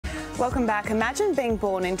Welcome back. Imagine being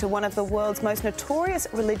born into one of the world's most notorious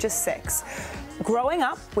religious sects. Growing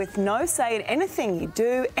up with no say in anything you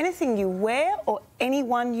do, anything you wear or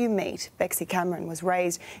anyone you meet. Bexy Cameron was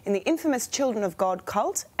raised in the infamous Children of God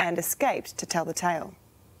cult and escaped to tell the tale.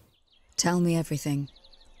 Tell me everything.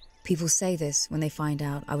 People say this when they find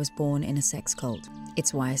out I was born in a sex cult.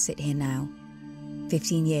 It's why I sit here now,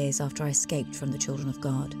 15 years after I escaped from the Children of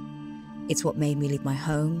God. It's what made me leave my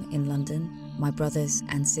home in London, my brothers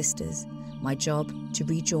and sisters, my job to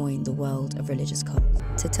rejoin the world of religious cults.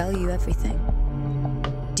 To tell you everything.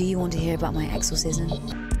 Do you want to hear about my exorcism?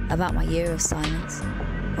 About my year of silence?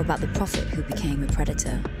 Or about the prophet who became a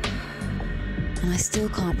predator? And I still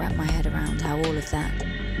can't wrap my head around how all of that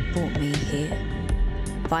brought me here,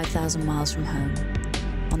 5,000 miles from home,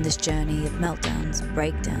 on this journey of meltdowns,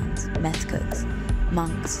 breakdowns, meth cooks,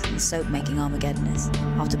 monks and soap-making Armageddonists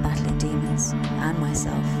after battling demons and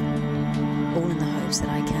myself, all in the hopes that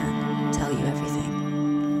I can tell you everything.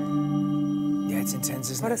 Yeah, it's intense,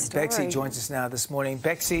 isn't What it? a story. Bexy joins us now this morning.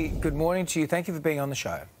 Bexy, good morning to you. Thank you for being on the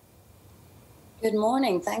show. Good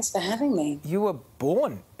morning. Thanks for having me. You were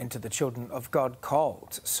born into the Children of God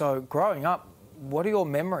cult. So growing up, what are your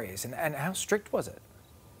memories and how strict was it?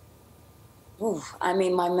 Ooh, I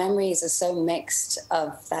mean, my memories are so mixed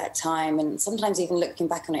of that time, and sometimes even looking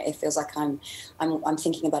back on it, it feels like I'm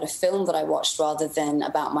thinking about a film that I watched rather than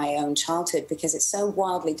about my own childhood, because it's so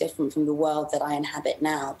wildly different from the world that I inhabit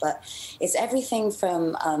now. But it's everything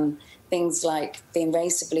from things like being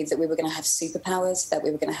raised to believe that we were going to have superpowers, that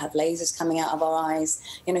we were going to have lasers coming out of our eyes,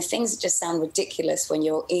 you know, things that just sound ridiculous when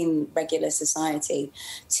you're in regular society,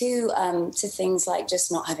 to things like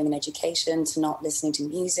just not having an education, to not listening to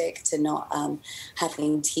music, to not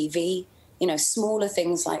having TV, you know, smaller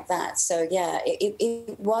things like that. So, yeah,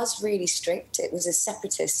 it was really strict. It was a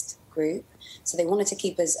separatist group. So they wanted to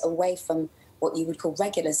keep us away from what you would call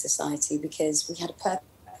regular society, because we had a purpose.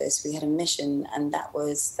 We had a mission, and that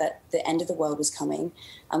was that the end of the world was coming,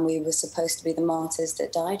 and we were supposed to be the martyrs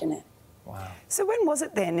that died in it. Wow. So when was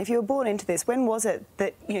it then, if you were born into this, when was it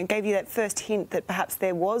that, you know, gave you that first hint that perhaps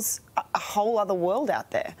there was a whole other world out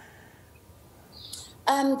there?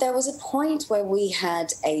 There was a point where we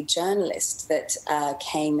had a journalist that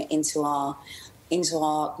came into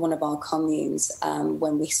one of our communes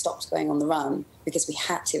when we stopped going on the run, because we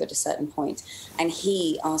had to at a certain point. And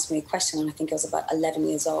he asked me a question, and I think I was about 11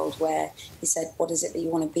 years old, where he said, "What is it that you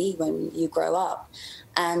want to be when you grow up?"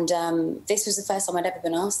 And this was the first time I'd ever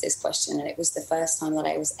been asked this question, and it was the first time that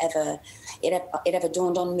it ever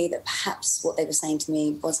dawned on me that perhaps what they were saying to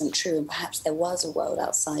me wasn't true, and perhaps there was a world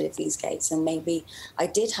outside of these gates, and maybe I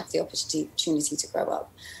did have the opportunity to grow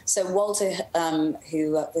up. So Walter,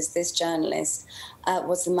 who was this journalist,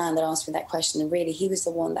 was the man that asked me that question, and really he was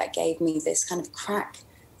the one that gave me this kind of crack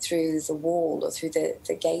through the wall or through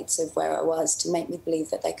the gates of where I was, to make me believe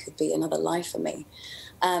that there could be another life for me.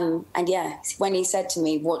 And yeah, when he said to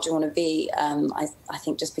me, "What do you want to be?" I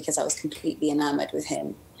think just because I was completely enamored with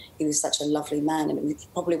him. He was such a lovely man, and he was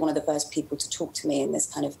probably one of the first people to talk to me in this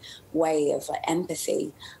kind of way of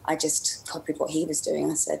empathy. I just copied what he was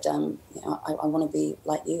doing. I said, you know, I want to be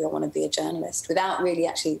like you. I want to be a journalist, without really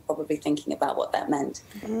actually probably thinking about what that meant.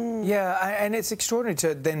 Yeah, and it's extraordinary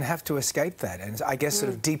to then have to escape that and I guess sort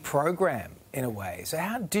of deprogram in a way. So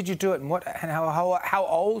how did you do it, and how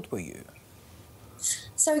old were you?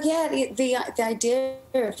 So yeah, the idea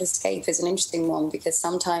of escape is an interesting one, because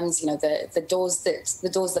sometimes, you know, the doors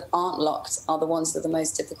that aren't locked are the ones that are the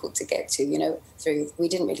most difficult to get to. You know, we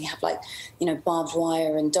didn't really have, like, you know, barbed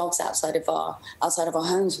wire and dogs outside of our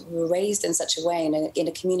homes. We were raised in such a way in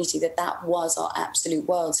a community that was our absolute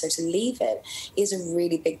world. So to leave it is a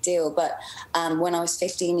really big deal. But when I was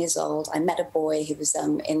 15 years old, I met a boy who was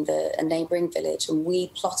in a neighbouring village, and we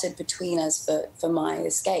plotted between us for my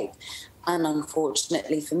escape. And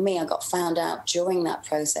unfortunately for me, I got found out during that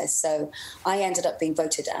process. So I ended up being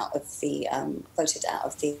voted out of the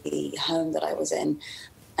home that I was in,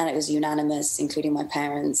 and it was unanimous, including my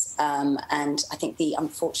parents. And I think the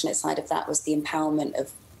unfortunate side of that was the empowerment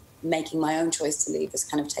of making my own choice to leave was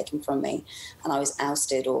kind of taken from me, and I was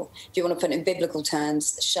ousted, or if you want to put it in biblical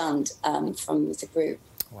terms, shunned from the group.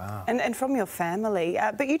 Wow. And from your family.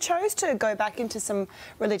 But you chose to go back into some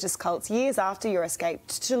religious cults years after your escape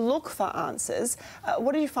to look for answers.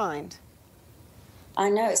 What did you find? I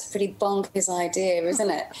know, it's a pretty bonkers idea, isn't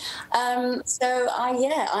it? So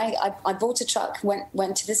I bought a truck,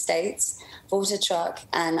 went to the States, bought a truck,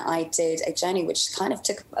 and I did a journey which kind of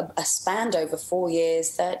took a span over 4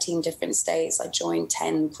 years, 13 different states. I joined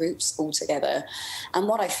 10 groups altogether. And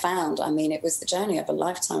what I found, I mean, it was the journey of a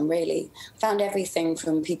lifetime, really. I found everything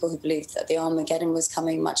from people who believed that the Armageddon was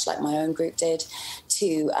coming, much like my own group did,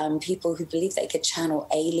 to people who believed they could channel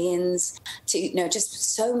aliens, to, you know,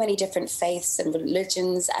 just so many different faiths and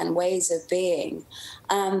religions and ways of being.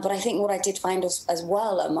 But I think what I did find as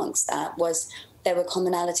well amongst that was there were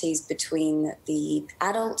commonalities between the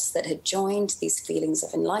adults that had joined, these feelings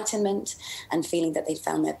of enlightenment and feeling that they'd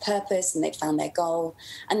found their purpose and they'd found their goal.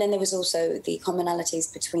 And then there was also the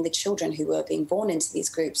commonalities between the children who were being born into these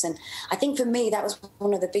groups. And I think for me, that was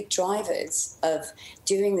one of the big drivers of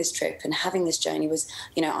doing this trip and having this journey was,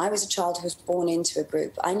 you know, I was a child who was born into a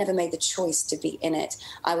group. I never made the choice to be in it.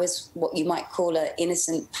 I was what you might call an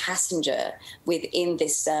innocent passenger within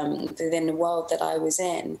this, within the world that I was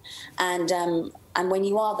in. And when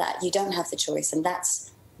you are that, you don't have the choice. And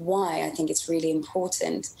that's why I think it's really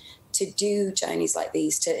important to do journeys like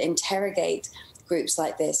these, to interrogate groups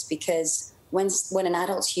like this, because when an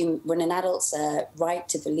adult's right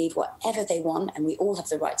to believe whatever they want, and we all have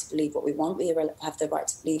the right to believe what we want, we have the right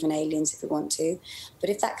to believe in aliens if we want to. But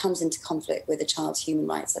if that comes into conflict with a child's human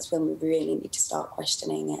rights, that's when we really need to start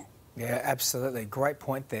questioning it. Yeah, absolutely. Great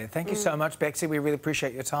point there. Thank you so much, Bexy. We really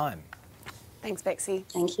appreciate your time. Thanks, Bexy.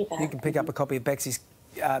 Thank you. You can pick up a copy of Bexy's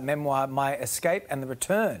memoir, My Escape and the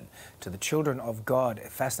Return to the Children of God.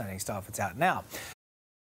 Fascinating stuff. It's out now.